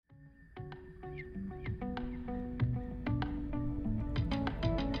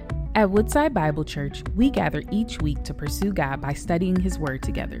At Woodside Bible Church, we gather each week to pursue God by studying His Word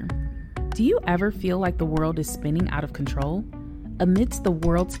together. Do you ever feel like the world is spinning out of control? Amidst the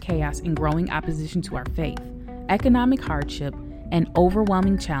world's chaos and growing opposition to our faith, economic hardship, and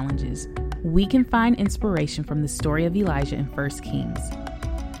overwhelming challenges, we can find inspiration from the story of Elijah in 1 Kings.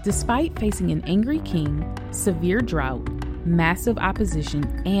 Despite facing an angry king, severe drought, massive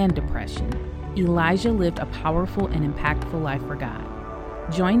opposition, and depression, Elijah lived a powerful and impactful life for God.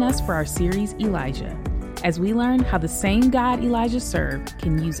 Join us for our series, Elijah, as we learn how the same God Elijah served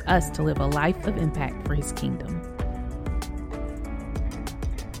can use us to live a life of impact for His kingdom.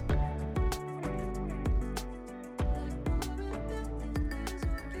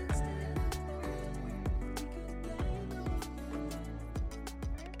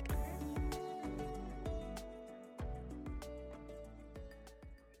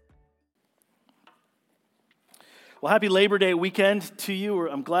 Well, happy Labor Day weekend to you.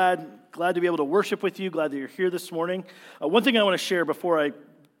 I'm glad to be able to worship with you. Glad that you're here this morning. One thing I want to share before I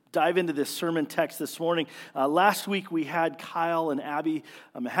dive into this sermon text this morning. Last week we had Kyle and Abby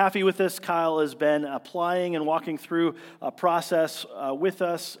happy with us. Kyle has been applying and walking through a process with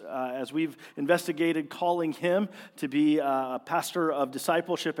us as we've investigated calling him to be a pastor of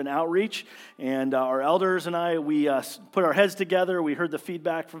discipleship and outreach. And our elders and I, we put our heads together. We heard the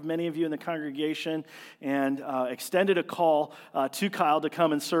feedback from many of you in the congregation and extended a call to Kyle to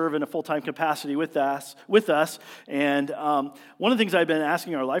come and serve in a full-time capacity with us. And one of the things I've been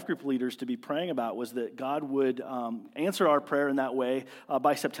asking our life group leaders to be praying about was that God would answer our prayer in that way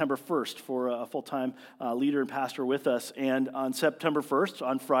by September 1st for a full-time leader and pastor with us. And on September 1st,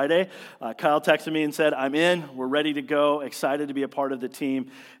 on Friday, Kyle texted me and said, "I'm in, we're ready to go, excited to be a part of the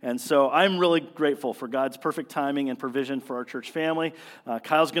team." And so I'm really grateful for God's perfect timing and provision for our church family.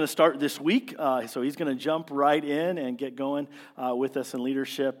 Kyle's going to start this week, so he's going to jump right in and get going with us in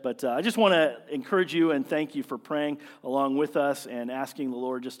leadership. But I just want to encourage you and thank you for praying along with us and asking the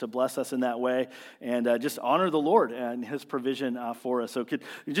Lord just to bless us in that way and just honor the Lord and His provision for us. So could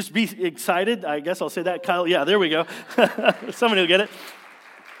you just be excited? I guess I'll say that. Kyle, yeah, there we go. Somebody will get it.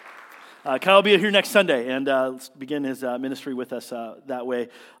 Kyle will be here next Sunday and begin his ministry with us that way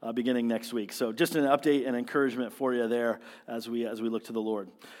beginning next week. So just an update and encouragement for you there as we look to the Lord.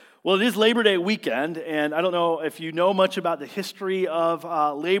 Well, it is Labor Day weekend, and I don't know if you know much about the history of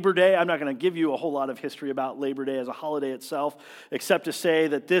Labor Day. I'm not going to give you a whole lot of history about Labor Day as a holiday itself, except to say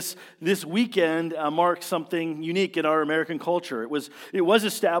that this weekend marks something unique in our American culture. It was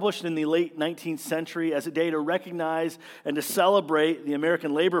established in the late 19th century as a day to recognize and to celebrate the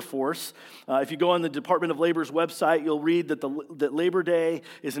American labor force. If you go on the Department of Labor's website, you'll read that Labor Day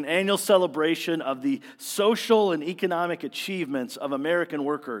is an annual celebration of the social and economic achievements of American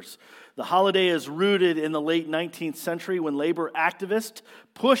workers. The holiday is rooted in the late 19th century when labor activists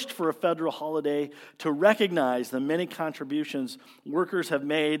pushed for a federal holiday to recognize the many contributions workers have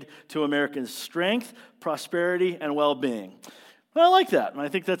made to American strength, prosperity, and well-being. Well, I like that, and I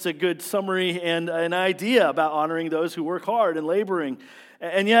think that's a good summary and an idea about honoring those who work hard and laboring.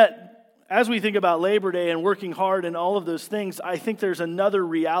 And yet, as we think about Labor Day and working hard and all of those things, I think there's another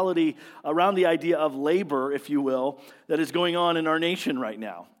reality around the idea of labor, if you will, that is going on in our nation right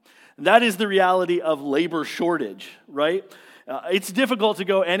now. That is the reality of labor shortage, right? It's difficult to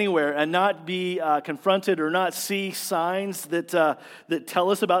go anywhere and not be confronted or not see signs that tell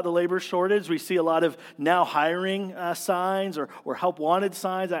us about the labor shortage. We see a lot of now hiring signs or help wanted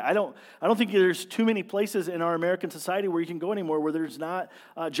signs. I don't think there's too many places in our American society where you can go anymore where there's not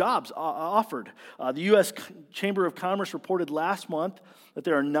jobs offered. The U.S. Chamber of Commerce reported last month that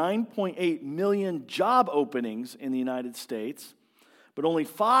there are 9.8 million job openings in the United States, but only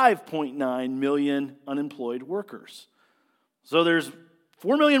 5.9 million unemployed workers. So there's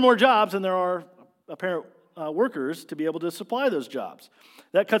 4 million more jobs than there are apparent workers to be able to supply those jobs.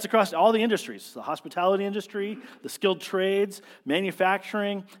 That cuts across all the industries, the hospitality industry, the skilled trades,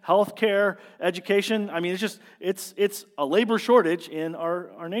 manufacturing, healthcare, education. I mean, it's a labor shortage in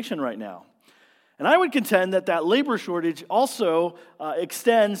our nation right now. And I would contend that labor shortage also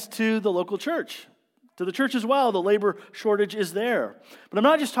extends to the local church. To the church as well, the labor shortage is there. But I'm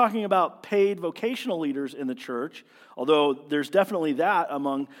not just talking about paid vocational leaders in the church, although there's definitely that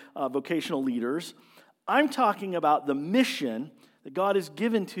among vocational leaders. I'm talking about the mission that God has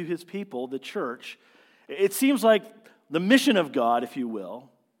given to His people, the church. It seems like the mission of God, if you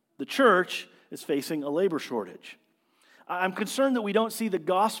will, the church is facing a labor shortage. I'm concerned that we don't see the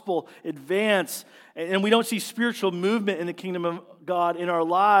gospel advance and we don't see spiritual movement in the kingdom of God in our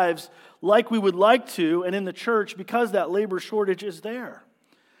lives like we would like to and in the church because that labor shortage is there.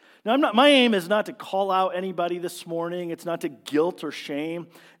 Now, my aim is not to call out anybody this morning. It's not to guilt or shame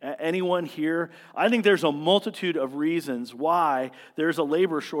anyone here. I think there's a multitude of reasons why there's a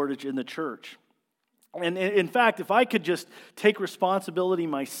labor shortage in the church. And in fact, if I could just take responsibility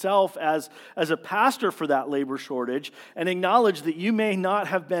myself as a pastor for that labor shortage and acknowledge that you may not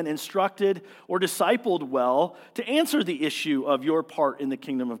have been instructed or discipled well to answer the issue of your part in the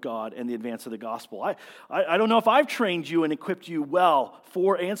kingdom of God and the advance of the gospel. I don't know if I've trained you and equipped you well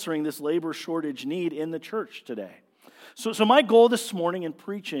for answering this labor shortage need in the church today. So my goal this morning in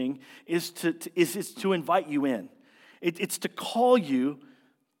preaching is to invite you in. It's to call you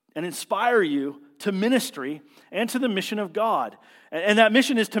and inspire you to ministry and to the mission of God. And that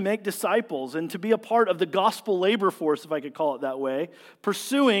mission is to make disciples and to be a part of the gospel labor force, if I could call it that way,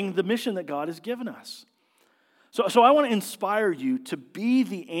 pursuing the mission that God has given us. So I want to inspire you to be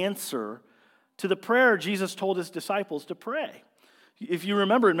the answer to the prayer Jesus told his disciples to pray. If you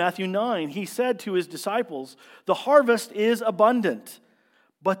remember in Matthew 9, he said to his disciples, "The harvest is abundant,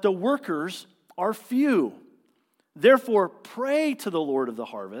 but the workers are few. Therefore, pray to the Lord of the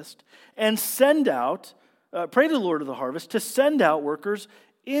harvest and pray to the Lord of the harvest to send out workers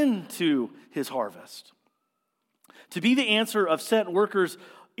into his harvest." To be the answer of sent workers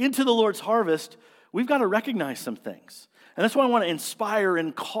into the Lord's harvest, we've got to recognize some things. And that's why I want to inspire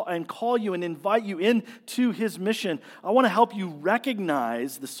and call you and invite you into his mission. I want to help you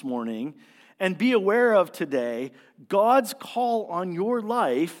recognize this morning and be aware of today God's call on your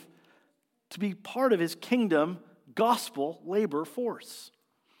life to be part of his kingdom gospel labor force.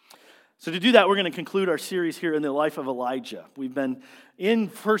 So to do that, we're going to conclude our series here in the life of Elijah. We've been in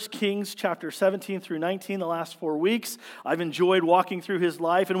 1 Kings chapter 17 through 19 the last 4 weeks. I've enjoyed walking through his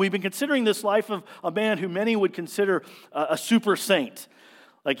life, and we've been considering this life of a man who many would consider a super saint.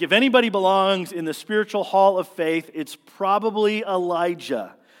 Like if anybody belongs in the spiritual hall of faith, it's probably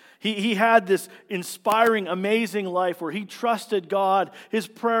Elijah. He had this inspiring, amazing life where he trusted God. His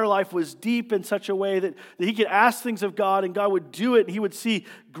prayer life was deep in such a way that he could ask things of God and God would do it. And he would see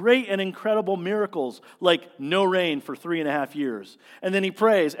great and incredible miracles like no rain for 3.5 years. And then he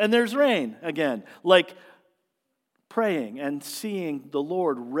prays and there's rain again. Like praying and seeing the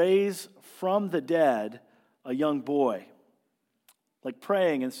Lord raise from the dead a young boy. Like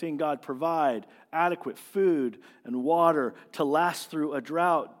praying and seeing God provide adequate food and water to last through a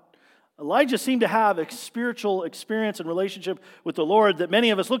drought. Elijah seemed to have a spiritual experience and relationship with the Lord that many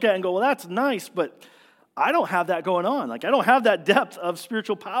of us look at and go, well, that's nice, but I don't have that going on. Like I don't have that depth of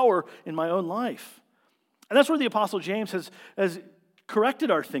spiritual power in my own life. And that's where the Apostle James has corrected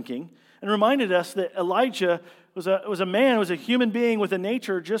our thinking and reminded us that Elijah was a man, was a human being with a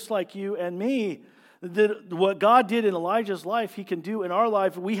nature just like you and me. That what God did in Elijah's life, he can do in our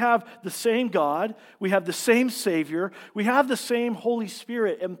life. We have the same God. We have the same Savior. We have the same Holy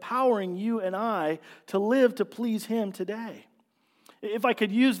Spirit empowering you and I to live to please him today. If I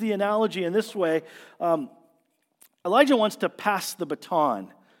could use the analogy in this way, Elijah wants to pass the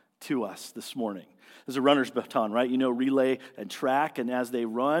baton to us this morning. There's a runner's baton, right? You know, relay and track, and as they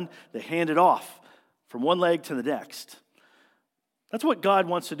run, they hand it off from one leg to the next. That's what God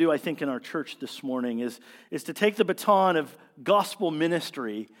wants to do, I think, in our church this morning, is to take the baton of gospel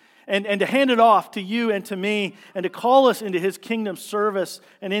ministry and to hand it off to you and to me and to call us into his kingdom service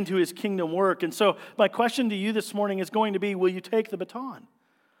and into his kingdom work. And so my question to you this morning is going to be, will you take the baton?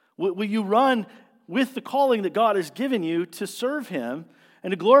 Will you run with the calling that God has given you to serve him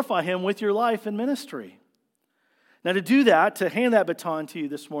and to glorify him with your life and ministry? Now, to do that, to hand that baton to you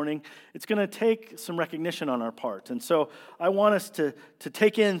this morning, it's going to take some recognition on our part. And so I want us to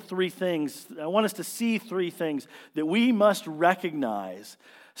take in 3 things. I want us to see 3 things that we must recognize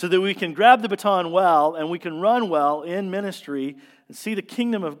so that we can grab the baton well and we can run well in ministry and see the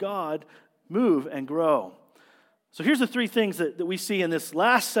kingdom of God move and grow. So here's the 3 things that we see in this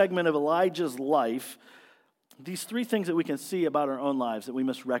last segment of Elijah's life. These 3 things that we can see about our own lives that we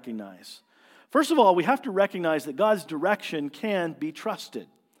must recognize. First of all, we have to recognize that God's direction can be trusted.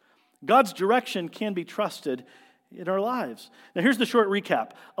 God's direction can be trusted in our lives. Now, here's the short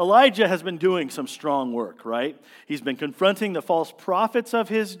recap. Elijah has been doing some strong work, right? He's been confronting the false prophets of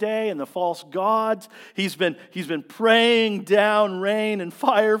his day and the false gods. He's been praying down rain and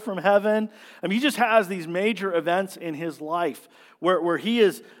fire from heaven. I mean, he just has these major events in his life where he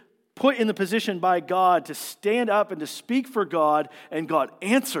is put in the position by God to stand up and to speak for God, and God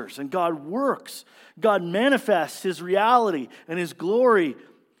answers, and God works. God manifests his reality and his glory.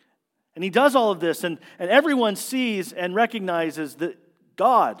 And he does all of this, and everyone sees and recognizes that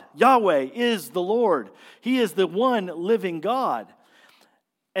God, Yahweh, is the Lord. He is the one living God.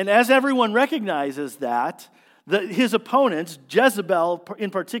 And as everyone recognizes that, His opponents, Jezebel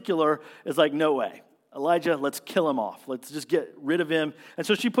in particular, is like, no way. Elijah, let's kill him off. Let's just get rid of him. And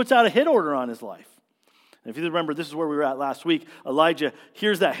so she puts out a hit order on his life. And if you remember, this is where we were at last week. Elijah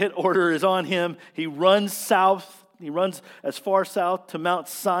hears that hit order is on him. He runs south. He runs as far south to Mount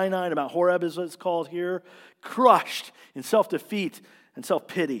Sinai, to Mount Horeb is what it's called here, crushed in self-defeat and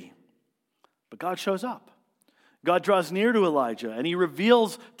self-pity. But God shows up. God draws near to Elijah, and he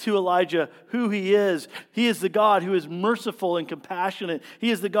reveals to Elijah who he is. He is the God who is merciful and compassionate.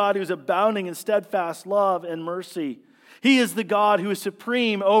 He is the God who is abounding in steadfast love and mercy. He is the God who is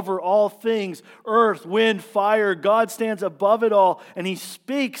supreme over all things, earth, wind, fire. God stands above it all, and he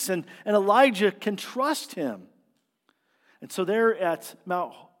speaks, and Elijah can trust him. And so there at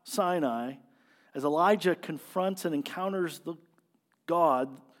Mount Sinai, as Elijah confronts and encounters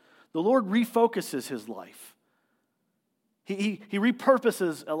God, the Lord refocuses his life. He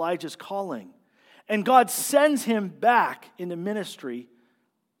repurposes Elijah's calling. And God sends him back into ministry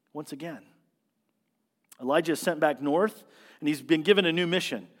once again. Elijah is sent back north, and he's been given a new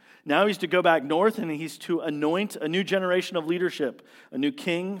mission. Now he's to go back north, and he's to anoint a new generation of leadership, a new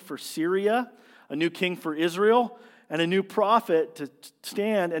king for Syria, a new king for Israel, and a new prophet to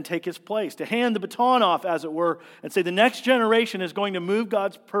stand and take his place, to hand the baton off, as it were, and say the next generation is going to move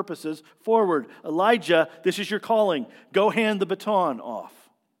God's purposes forward. Elijah, this is your calling. Go hand the baton off.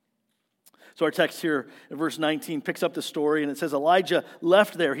 So our text here in verse 19 picks up the story, and it says Elijah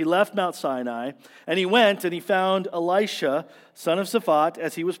left there. He left Mount Sinai, and he went and he found Elisha, son of Shaphat,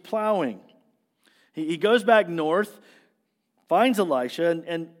 as he was plowing. He goes back north, finds Elisha,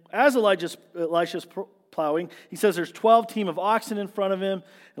 and as Elisha's plowing, he says there's 12 team of oxen in front of him,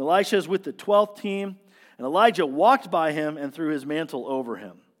 and Elisha is with the 12th team, and Elijah walked by him and threw his mantle over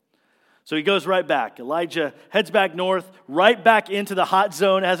him. So he goes right back. Elijah heads back north, right back into the hot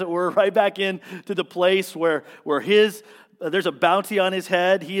zone, as it were, right back into the place where there's a bounty on his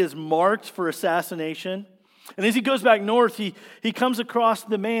head. He is marked for assassination. And as he goes back north, he comes across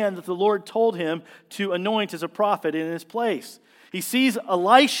the man that the Lord told him to anoint as a prophet in his place. He sees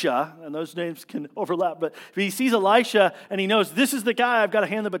Elisha, and those names can overlap, but he sees Elisha and he knows this is the guy I've got to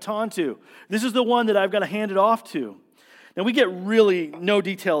hand the baton to. This is the one that I've got to hand it off to. Now we get really no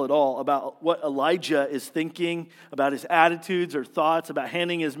detail at all about what Elijah is thinking, about his attitudes or thoughts, about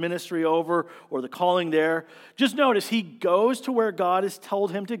handing his ministry over or the calling there. Just notice he goes to where God has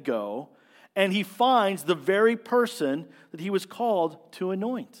told him to go, and he finds the very person that he was called to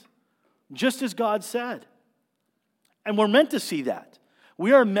anoint, just as God said. And we're meant to see that.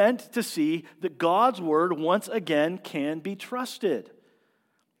 We are meant to see that God's word once again can be trusted.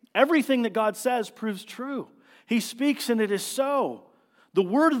 Everything that God says proves true. He speaks and it is so. The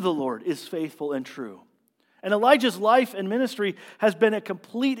word of the Lord is faithful and true. And Elijah's life and ministry has been a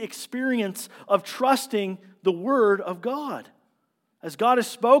complete experience of trusting the word of God. As God has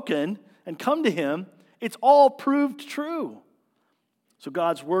spoken and come to him, it's all proved true. So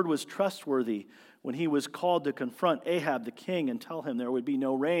God's word was trustworthy when he was called to confront Ahab the king and tell him there would be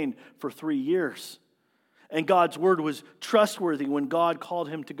no rain for 3 years. And God's word was trustworthy when God called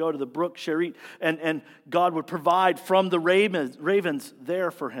him to go to the brook Cherit, and God would provide from the ravens there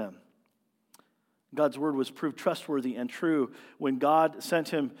for him. God's word was proved trustworthy and true when God sent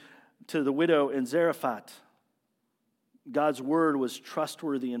him to the widow in Zarephath. God's word was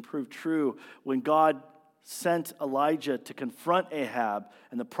trustworthy and proved true when God sent Elijah to confront Ahab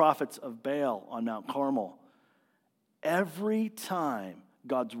and the prophets of Baal on Mount Carmel. Every time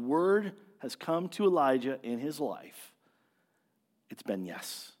God's word has come to Elijah in his life, it's been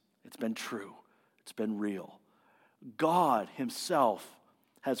yes. It's been true. It's been real. God himself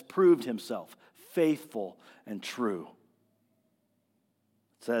has proved himself faithful and true.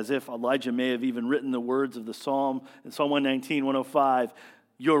 It's as if Elijah may have even written the words of the Psalm in Psalm 119, 105,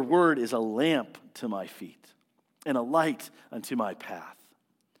 "Your word is a lamp to my feet and a light unto my path."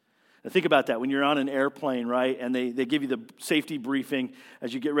 Now think about that. When you're on an airplane, right, and they give you the safety briefing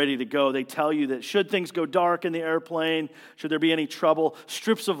as you get ready to go, they tell you that should things go dark in the airplane, should there be any trouble,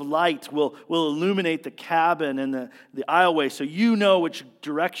 strips of light will illuminate the cabin and the aisleway so you know which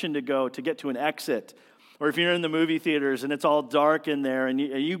direction to go to get to an exit. Or if you're in the movie theaters and it's all dark in there and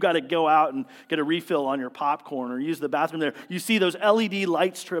you've got to go out and get a refill on your popcorn or use the bathroom there, you see those LED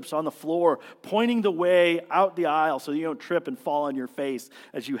light strips on the floor pointing the way out the aisle so you don't trip and fall on your face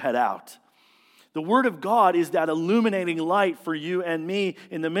as you head out. The Word of God is that illuminating light for you and me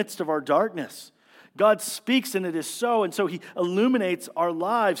in the midst of our darkness. God speaks and it is so, and so he illuminates our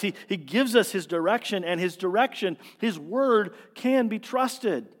lives. He gives us his direction, and his direction, his word, can be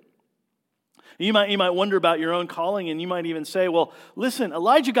trusted. You might wonder about your own calling, and you might even say, well, listen,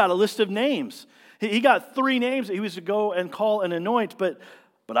 Elijah got a list of names. He got 3 names that he was to go and call and anoint, but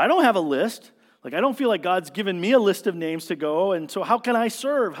I don't have a list. Like, I don't feel like God's given me a list of names to go, and so how can I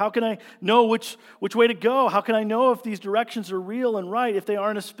serve? How can I know which way to go? How can I know if these directions are real and right if they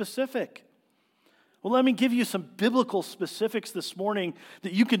aren't as specific? Well, let me give you some biblical specifics this morning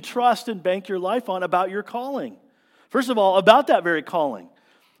that you can trust and bank your life on about your calling. First of all, about that very calling.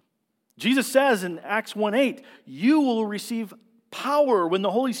 Jesus says in Acts 1:8, you will receive power when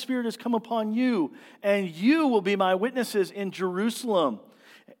the Holy Spirit has come upon you, and you will be my witnesses in Jerusalem,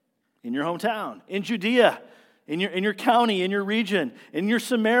 in your hometown, in Judea, in your county, in your region, in your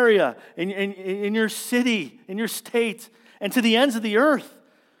Samaria, in your city, in your state, and to the ends of the earth.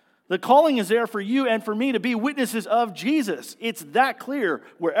 The calling is there for you and for me to be witnesses of Jesus. It's that clear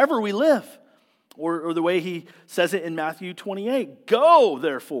wherever we live. Or the way he says it in Matthew 28, go,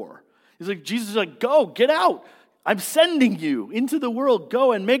 therefore. Jesus is like, go, get out. I'm sending you into the world.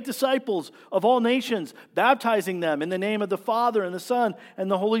 Go and make disciples of all nations, baptizing them in the name of the Father and the Son and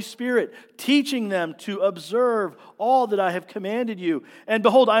the Holy Spirit, teaching them to observe all that I have commanded you. And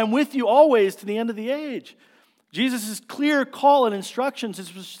behold, I am with you always to the end of the age. Jesus' clear call and instructions, his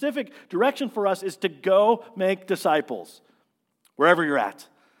specific direction for us is to go make disciples wherever you're at.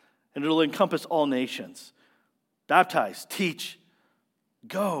 And it'll encompass all nations. Baptize, teach,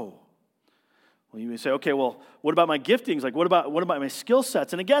 go. Well, you may say, okay, well, what about my giftings? Like, what about my skill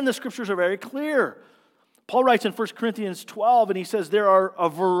sets? And again, the scriptures are very clear. Paul writes in 1 Corinthians 12, and he says there are a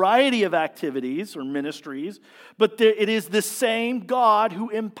variety of activities or ministries, but it is the same God who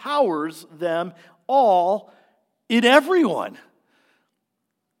empowers them all in everyone.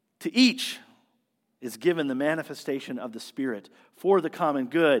 To each is given the manifestation of the Spirit for the common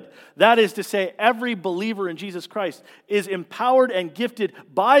good. That is to say, every believer in Jesus Christ is empowered and gifted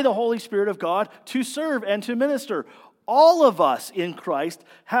by the Holy Spirit of God to serve and to minister. All of us in Christ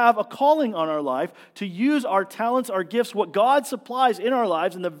have a calling on our life to use our talents, our gifts, what God supplies in our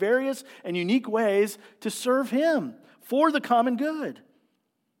lives in the various and unique ways to serve Him for the common good.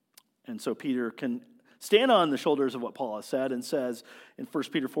 And so Peter can stand on the shoulders of what Paul has said and says in 1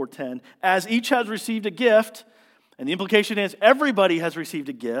 Peter 4:10, as each has received a gift, and the implication is everybody has received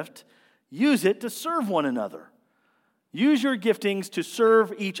a gift, use it to serve one another. Use your giftings to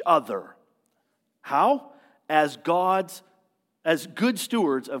serve each other. How? As good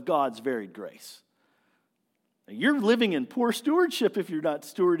stewards of God's varied grace. Now, you're living in poor stewardship if you're not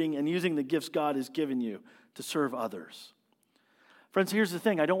stewarding and using the gifts God has given you to serve others. Friends, here's the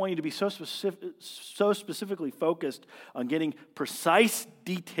thing. I don't want you to be so specifically focused on getting precise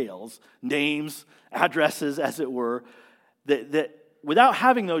details, names, addresses, as it were, that without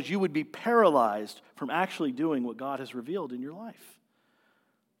having those, you would be paralyzed from actually doing what God has revealed in your life.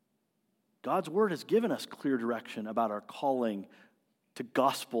 God's word has given us clear direction about our calling to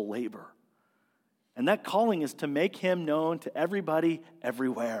gospel labor. And that calling is to make Him known to everybody,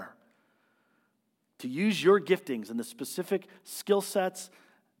 everywhere. To use your giftings and the specific skill sets,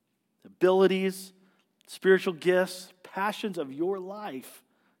 abilities, spiritual gifts, passions of your life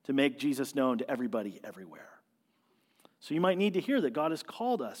to make Jesus known to everybody, everywhere. So you might need to hear that God has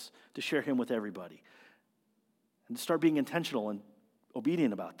called us to share Him with everybody and to start being intentional and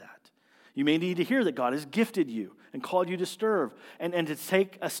obedient about that. You may need to hear that God has gifted you and called you to serve and to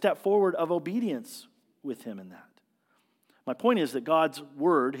take a step forward of obedience with Him in that. My point is that God's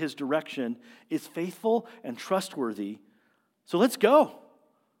word, His direction, is faithful and trustworthy. So let's go.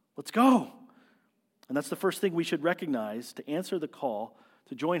 Let's go. And that's the first thing we should recognize to answer the call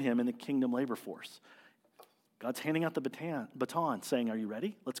to join Him in the kingdom labor force. God's handing out the baton, saying, are you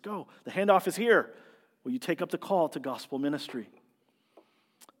ready? Let's go. The handoff is here. Will you take up the call to gospel ministry?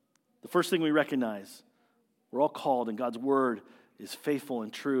 The first thing we recognize, we're all called, and God's word is faithful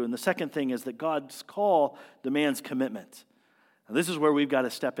and true. And the second thing is that God's call demands commitment. And this is where we've got to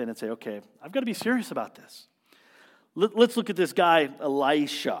step in and say, okay, I've got to be serious about this. Let's look at this guy,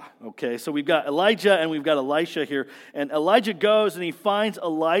 Elisha. Okay, so we've got Elijah and we've got Elisha here. And Elijah goes and he finds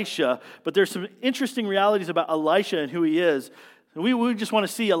Elisha, but there's some interesting realities about Elisha and who he is. We just want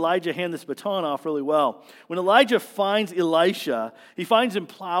to see Elijah hand this baton off really well. When Elijah finds Elisha, he finds him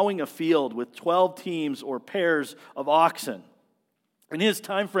plowing a field with 12 teams or pairs of oxen. In his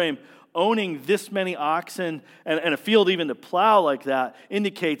time frame, owning this many oxen and a field even to plow like that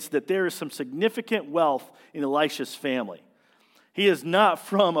indicates that there is some significant wealth in Elisha's family. He is not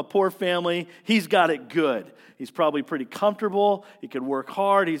from a poor family. He's got it good. He's probably pretty comfortable. He could work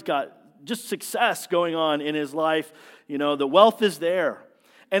hard. He's got just success going on in his life. You know, the wealth is there.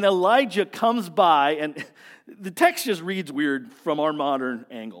 And Elijah comes by, and the text just reads weird from our modern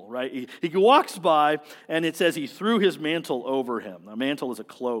angle, right? He walks by, and it says he threw his mantle over him. A mantle is a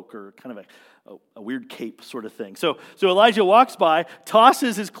cloak or kind of a weird cape sort of thing. So Elijah walks by,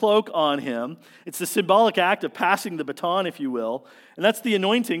 tosses his cloak on him. It's the symbolic act of passing the baton, if you will. And that's the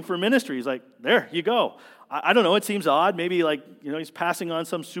anointing for ministry. He's like, there you go. I don't know, it seems odd. Maybe he's passing on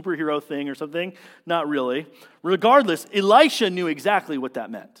some superhero thing or something. Not really. Regardless, Elisha knew exactly what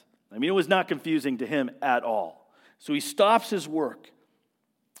that meant. I mean, it was not confusing to him at all. So he stops his work.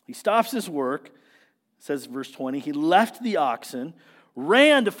 Says verse 20, he left the oxen,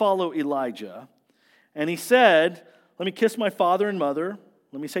 ran to follow Elijah, and he said, let me kiss my father and mother,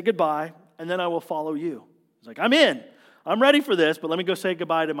 let me say goodbye, and then I will follow you. He's like, I'm in. I'm ready for this, but let me go say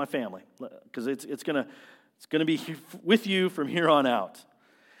goodbye to my family, because it's going to be with you from here on out.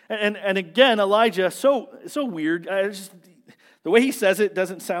 And again, Elijah, so weird. The way he says it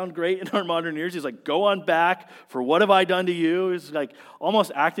doesn't sound great in our modern ears. He's like, go on back, for what have I done to you? He's like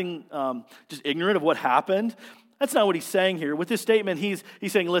almost acting just ignorant of what happened. That's not what he's saying here. With this statement, he's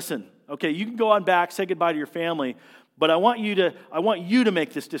saying, listen, okay, you can go on back, say goodbye to your family, but I want you to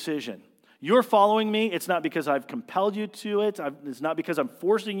make this decision. You're following me. It's not because I've compelled you to it. It's not because I'm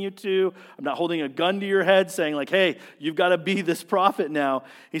forcing you to. I'm not holding a gun to your head saying like, hey, you've got to be this prophet now.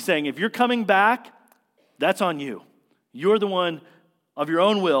 He's saying, if you're coming back, that's on you. You're the one of your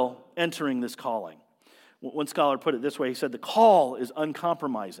own will entering this calling. One scholar put it this way. He said, the call is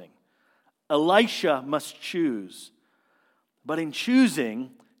uncompromising. Elisha must choose. But in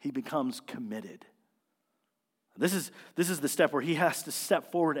choosing, he becomes committed. This is the step where he has to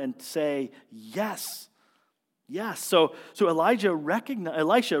step forward and say, yes. Yes. So Elisha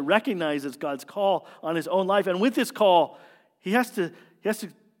recognizes God's call on his own life. And with this call, he has to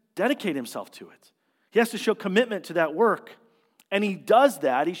dedicate himself to it. He has to show commitment to that work. And he does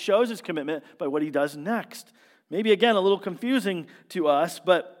that. He shows his commitment by what he does next. Maybe, again, a little confusing to us,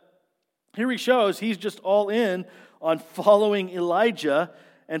 but here he shows he's just all in on following Elijah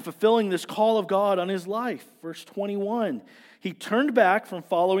and fulfilling this call of God on his life. Verse 21, he turned back from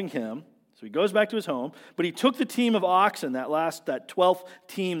following him, so he goes back to his home, but he took the team of oxen, that 12th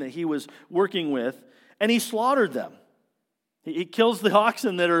team that he was working with, and he slaughtered them. He kills the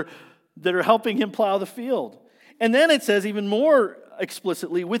oxen that are helping him plow the field. And then it says even more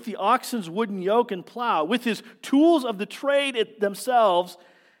explicitly, with the oxen's wooden yoke and plow, with his tools of the trade themselves,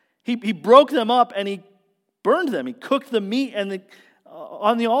 he broke them up and he burned them. He cooked the meat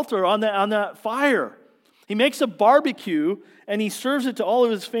on the altar, on that fire. He makes a barbecue and he serves it to all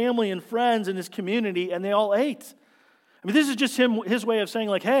of his family and friends and his community, and they all ate. I mean, this is just his way of saying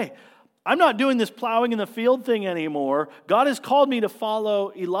like, hey, I'm not doing this plowing in the field thing anymore. God has called me to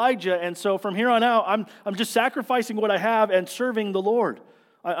follow Elijah, and so from here on out, I'm just sacrificing what I have and serving the Lord.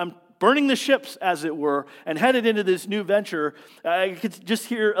 I'm burning the ships, as it were, and headed into this new venture. I could just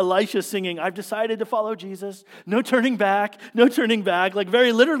hear Elisha singing, I've decided to follow Jesus. No turning back, like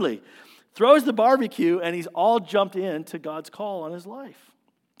very literally. Throws the barbecue, and he's all jumped into God's call on his life.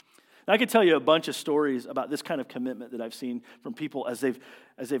 I could tell you a bunch of stories about this kind of commitment that I've seen from people as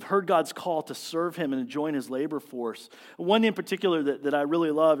they've heard God's call to serve him and join his labor force. One in particular that I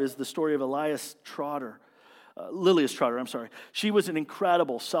really love is the story of Lilias Trotter. She was an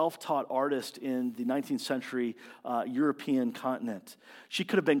incredible self-taught artist in the 19th century European continent. She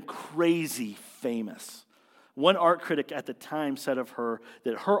could have been crazy famous. One art critic at the time said of her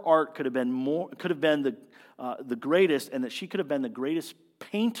that her art could have been the greatest, and that she could have been the greatest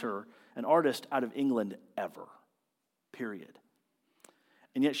painter and artist out of England ever, period.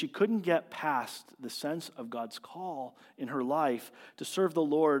 And yet she couldn't get past the sense of God's call in her life to serve the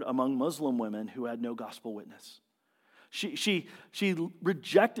Lord among Muslim women who had no gospel witness. She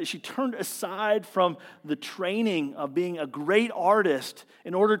turned aside from the training of being a great artist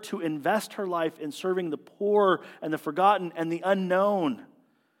in order to invest her life in serving the poor and the forgotten and the unknown.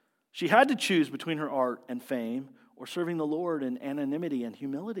 She had to choose between her art and fame or serving the Lord in anonymity and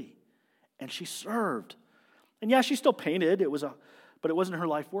humility. And she served. And yeah, she still painted, but it wasn't her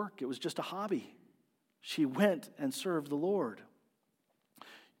life work. It was just a hobby. She went and served the Lord.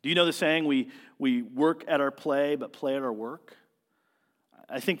 Do you know the saying, we work at our play, but play at our work?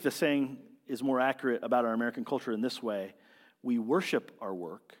 I think the saying is more accurate about our American culture in this way. We worship our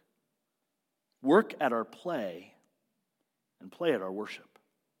work at our play, and play at our worship.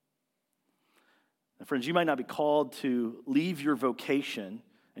 And friends, you might not be called to leave your vocation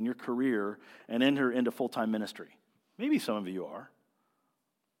and your career and enter into full-time ministry. Maybe some of you are.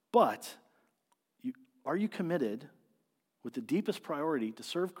 But are you committed with the deepest priority to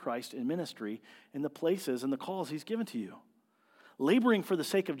serve Christ in ministry in the places and the calls he's given to you? Laboring for the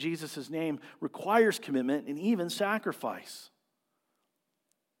sake of Jesus' name requires commitment and even sacrifice.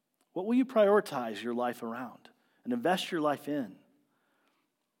 What will you prioritize your life around and invest your life in?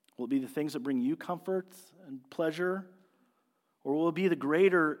 Will it be the things that bring you comfort and pleasure? Or will it be the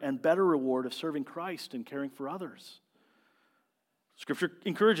greater and better reward of serving Christ and caring for others? Scripture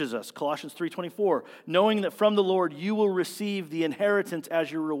encourages us, Colossians 3:24, knowing that from the Lord you will receive the inheritance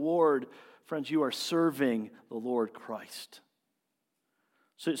as your reward. Friends, you are serving the Lord Christ.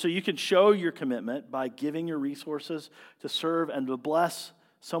 So you can show your commitment by giving your resources to serve and to bless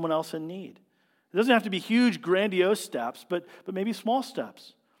someone else in need. It doesn't have to be huge, grandiose steps, but maybe small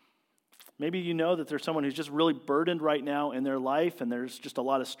steps. Maybe you know that there's someone who's just really burdened right now in their life and there's just a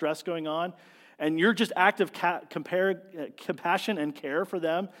lot of stress going on. And your just act of compassion and care for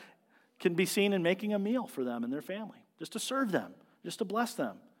them can be seen in making a meal for them and their family, just to serve them, just to bless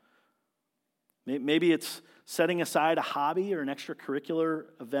them. Maybe it's setting aside a hobby or an extracurricular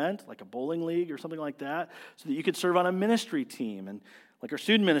event, like a bowling league or something like that, so that you could serve on a ministry team, and like our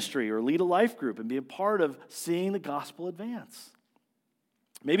student ministry, or lead a life group and be a part of seeing the gospel advance.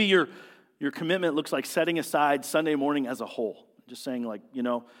 Maybe your commitment looks like setting aside Sunday morning as a whole, just saying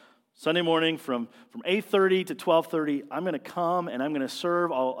Sunday morning from 8:30 to 12:30, I'm going to come and I'm going to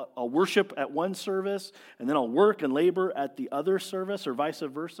serve. I'll worship at one service, and then I'll work and labor at the other service, or vice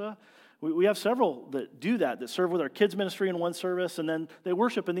versa. We have several that do that serve with our kids' ministry in one service, and then they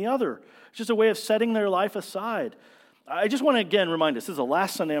worship in the other. It's just a way of setting their life aside. I just want to, again, remind us, this is the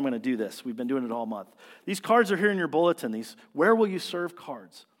last Sunday I'm going to do this. We've been doing it all month. These cards are here in your bulletin, these Where Will You Serve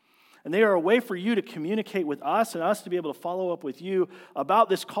cards. And they are a way for you to communicate with us and us to be able to follow up with you about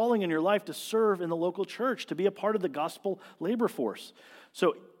this calling in your life to serve in the local church, to be a part of the gospel labor force.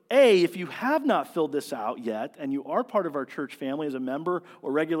 So, if you have not filled this out yet, and you are part of our church family as a member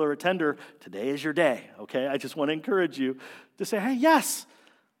or regular attender, today is your day, okay? I just want to encourage you to say, hey, yes,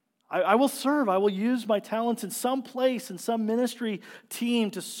 I will serve. I will use my talents in some place, in some ministry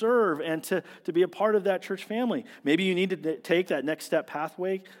team to serve and to be a part of that church family. Maybe you need to take that next step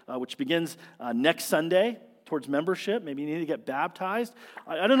pathway, which begins next Sunday towards membership. Maybe you need to get baptized.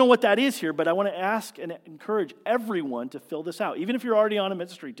 I don't know what that is here, but I want to ask and encourage everyone to fill this out, even if you're already on a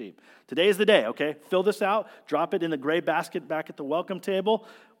ministry team. Today is the day, okay? Fill this out. Drop it in the gray basket back at the welcome table.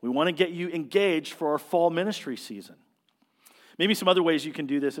 We want to get you engaged for our fall ministry season. Maybe some other ways you can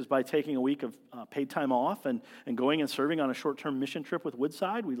do this is by taking a week of paid time off and going and serving on a short-term mission trip with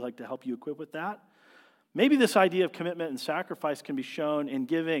Woodside. We'd like to help you equip with that. Maybe this idea of commitment and sacrifice can be shown in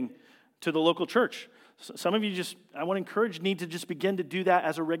giving to the local church. Some of you I want to encourage, need to just begin to do that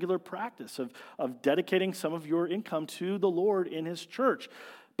as a regular practice of dedicating some of your income to the Lord in His church.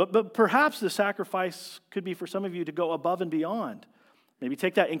 But perhaps the sacrifice could be for some of you to go above and beyond. Maybe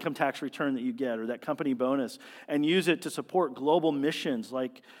take that income tax return that you get or that company bonus and use it to support global missions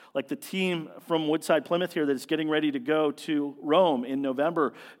like the team from Woodside Plymouth here that is getting ready to go to Rome in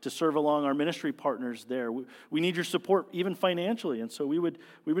November to serve along our ministry partners there. We need your support even financially, and so we would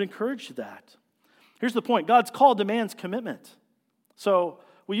encourage that. Here's the point. God's call demands commitment. So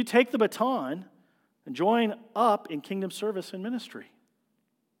will you take the baton and join up in kingdom service and ministry?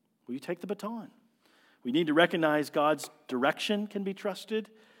 Will you take the baton? We need to recognize God's direction can be trusted.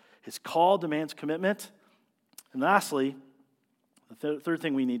 His call demands commitment. And lastly, the third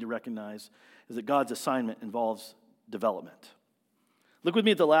thing we need to recognize is that God's assignment involves development. Look with me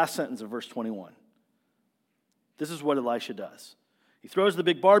at the last sentence of verse 21. This is what Elisha does. He throws the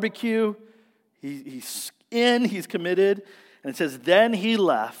big barbecue. He's committed. And it says, then he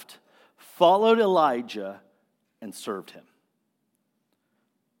left, followed Elijah, and served him.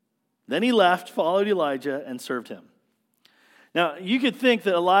 Then he left, followed Elijah, and served him. Now, you could think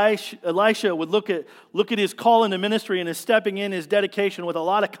that Elisha would look at his call into ministry and his stepping in, his dedication with a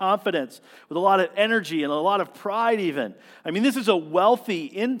lot of confidence, with a lot of energy, and a lot of pride even. I mean, this is a wealthy,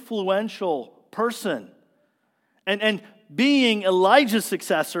 influential person. And being Elijah's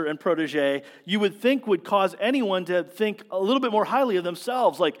successor and protege, you would think would cause anyone to think a little bit more highly of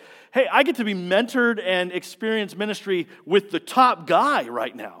themselves. Like, hey, I get to be mentored and experience ministry with the top guy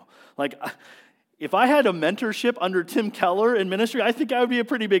right now. Like, if I had a mentorship under Tim Keller in ministry, I think I would be a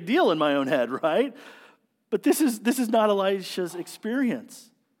pretty big deal in my own head, right? But this is not Elisha's experience.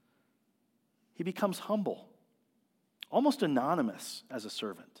 He becomes humble, almost anonymous as a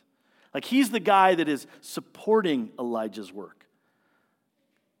servant. Like, he's the guy that is supporting Elijah's work.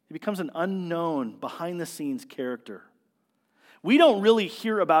 He becomes an unknown, behind-the-scenes character. We don't really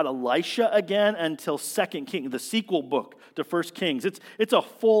hear about Elisha again until 2 Kings, the sequel book to 1 Kings. It's a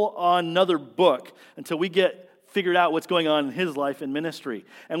full-on another book until we get figured out what's going on in his life and ministry.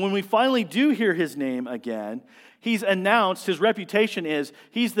 And when we finally do hear his name again, he's announced, his reputation is,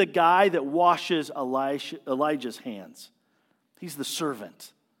 he's the guy that washes Elijah's hands. He's the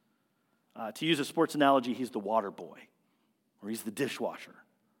servant. To use a sports analogy, he's the water boy, or he's the dishwasher.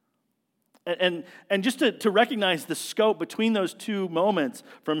 And just to recognize the scope between those two moments,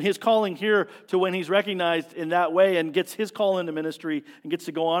 from his calling here to when he's recognized in that way and gets his call into ministry and gets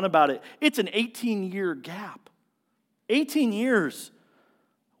to go on about it, it's an 18-year gap. 18 years.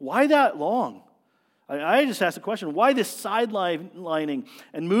 Why that long? I just asked the question, why this sidelining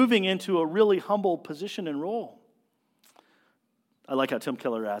and moving into a really humble position and role? I like how Tim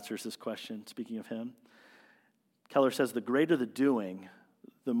Keller answers this question, speaking of him. Keller says, the greater the doing,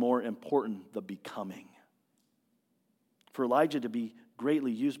 the more important the becoming. For Elijah to be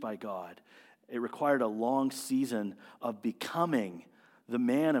greatly used by God, it required a long season of becoming the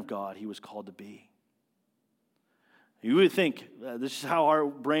man of God he was called to be. You would think, this is how our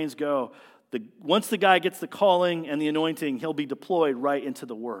brains go, once the guy gets the calling and the anointing, he'll be deployed right into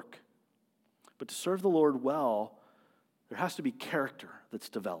the work. But to serve the Lord well, there has to be character that's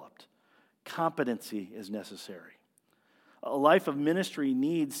developed. Competency is necessary. A life of ministry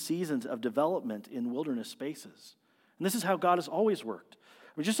needs seasons of development in wilderness spaces. And this is how God has always worked.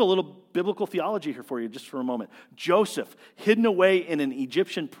 Just a little biblical theology here for you just for a moment. Joseph, hidden away in an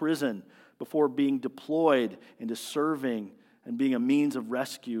Egyptian prison before being deployed into serving and being a means of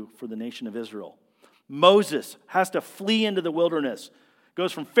rescue for the nation of Israel. Moses has to flee into the wilderness,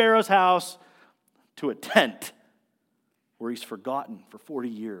 goes from Pharaoh's house to a tent where he's forgotten for 40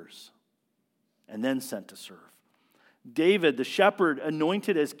 years and then sent to serve. David, the shepherd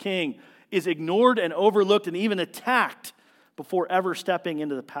anointed as king, is ignored and overlooked and even attacked before ever stepping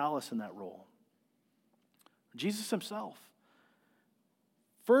into the palace in that role. Jesus himself,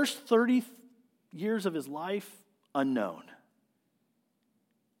 first 30 years of his life, unknown.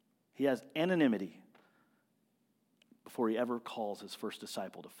 He has anonymity before he ever calls his first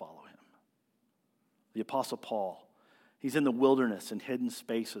disciple to follow him. The Apostle Paul, he's in the wilderness and hidden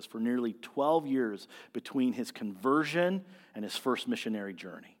spaces for nearly 12 years between his conversion and his first missionary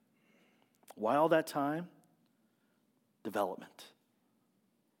journey. Why all that time? Development,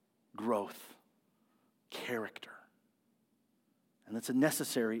 growth, character. And that's a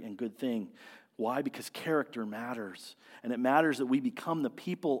necessary and good thing. Why? Because character matters. And it matters that we become the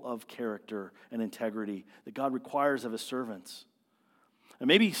people of character and integrity that God requires of his servants. And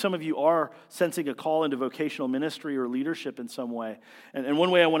maybe some of you are sensing a call into vocational ministry or leadership in some way. And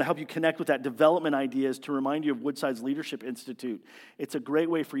one way I want to help you connect with that development idea is to remind you of Woodside's Leadership Institute. It's a great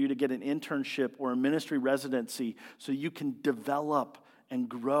way for you to get an internship or a ministry residency so you can develop and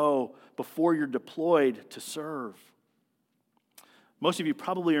grow before you're deployed to serve. Most of you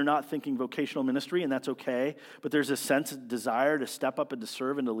probably are not thinking vocational ministry, and that's okay, but there's a sense of desire to step up and to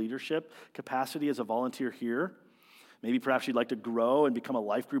serve into leadership capacity as a volunteer here. Maybe perhaps you'd like to grow and become a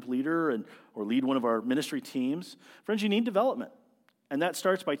life group leader or lead one of our ministry teams. Friends, you need development. And that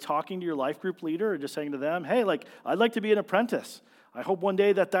starts by talking to your life group leader and just saying to them, hey, I'd like to be an apprentice. I hope one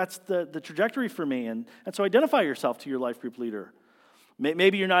day that's the trajectory for me. And so identify yourself to your life group leader.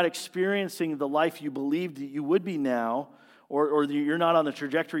 Maybe you're not experiencing the life you believed that you would be now, or you're not on the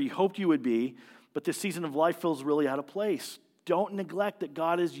trajectory you hoped you would be, but this season of life feels really out of place. Don't neglect that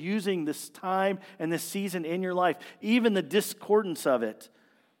God is using this time and this season in your life, even the discordance of it,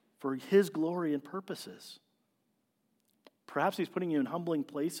 for his glory and purposes. Perhaps he's putting you in humbling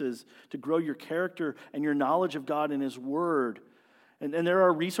places to grow your character and your knowledge of God and his word. And there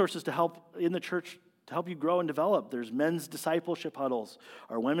are resources to help in the church to help you grow and develop. There's men's discipleship huddles.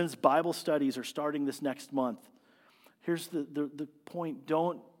 Our women's Bible studies are starting this next month. Here's the point.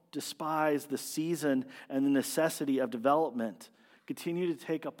 Don't despise the season and the necessity of development. Continue to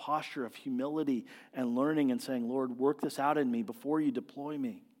take a posture of humility and learning and saying, Lord, work this out in me before you deploy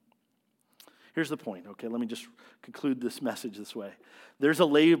me. Here's the point, okay? Let me just conclude this message this way. There's a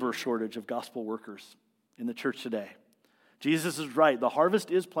labor shortage of gospel workers in the church today. Jesus is right. The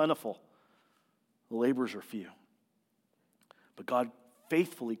harvest is plentiful. The laborers are few. But God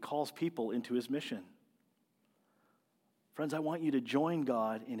faithfully calls people into his mission. Friends, I want you to join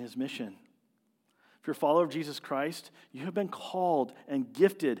God in his mission. If you're a follower of Jesus Christ, you have been called and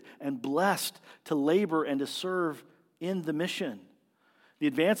gifted and blessed to labor and to serve in the mission. The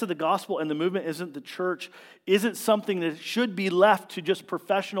advance of the gospel and the movement isn't something that should be left to just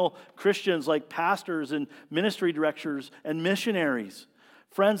professional Christians like pastors and ministry directors and missionaries.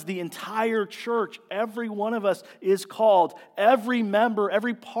 Friends, the entire church, every one of us is called, every member,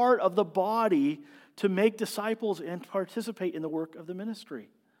 every part of the body, to make disciples and participate in the work of the ministry.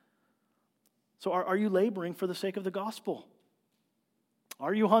 So are you laboring for the sake of the gospel?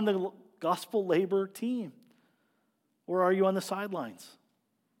 Are you on the gospel labor team? Or are you on the sidelines?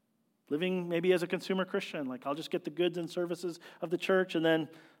 Living maybe as a consumer Christian, like I'll just get the goods and services of the church and then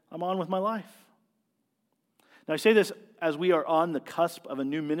I'm on with my life. Now I say this as we are on the cusp of a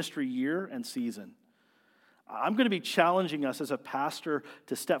new ministry year and season, I'm going to be challenging us as a pastor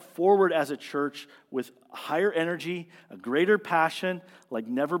to step forward as a church with higher energy, a greater passion like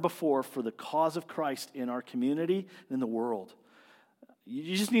never before for the cause of Christ in our community and in the world.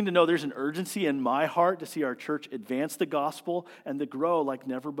 You just need to know there's an urgency in my heart to see our church advance the gospel and to grow like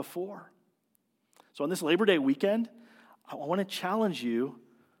never before. So on this Labor Day weekend, I want to challenge you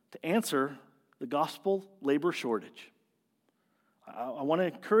to answer the gospel labor shortage. I want to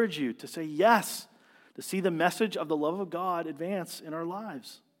encourage you to say yes, to see the message of the love of God advance in our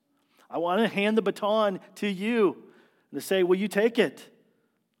lives. I want to hand the baton to you and to say, will you take it?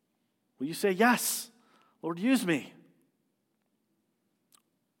 Will you say, yes, Lord, use me?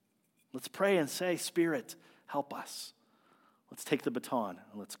 Let's pray and say, Spirit, help us. Let's take the baton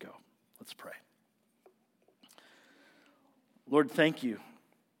and let's go. Let's pray. Lord, thank you.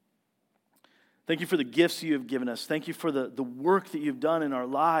 Thank you for the gifts you have given us. Thank you for the work that you've done in our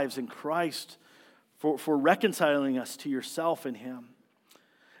lives in Christ, for reconciling us to yourself in him.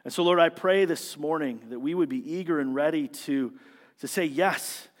 And so, Lord, I pray this morning that we would be eager and ready to say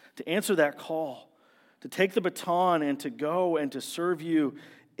yes, to answer that call, to take the baton and to go and to serve you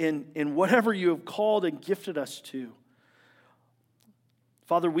in whatever you have called and gifted us to.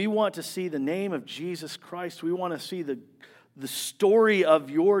 Father, we want to see the name of Jesus Christ. We want to see the story of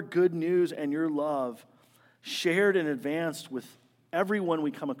your good news and your love shared and advanced with everyone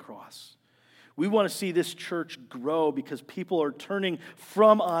we come across. We want to see this church grow because people are turning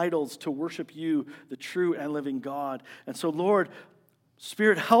from idols to worship you, the true and living God. And so, Lord,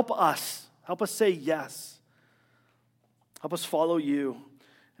 Spirit, help us. Help us say yes. Help us follow you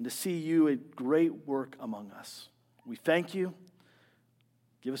and to see you at great work among us. We thank you.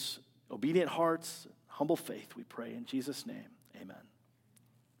 Give us obedient hearts, humble faith, we pray in Jesus' name. Amen.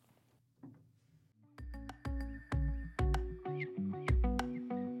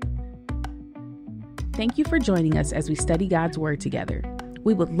 Thank you for joining us as we study God's Word together.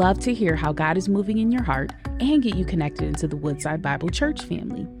 We would love to hear how God is moving in your heart and get you connected into the Woodside Bible Church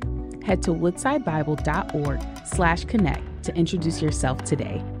family. Head to woodsidebible.org/connect to introduce yourself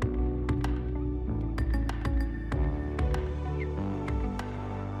today.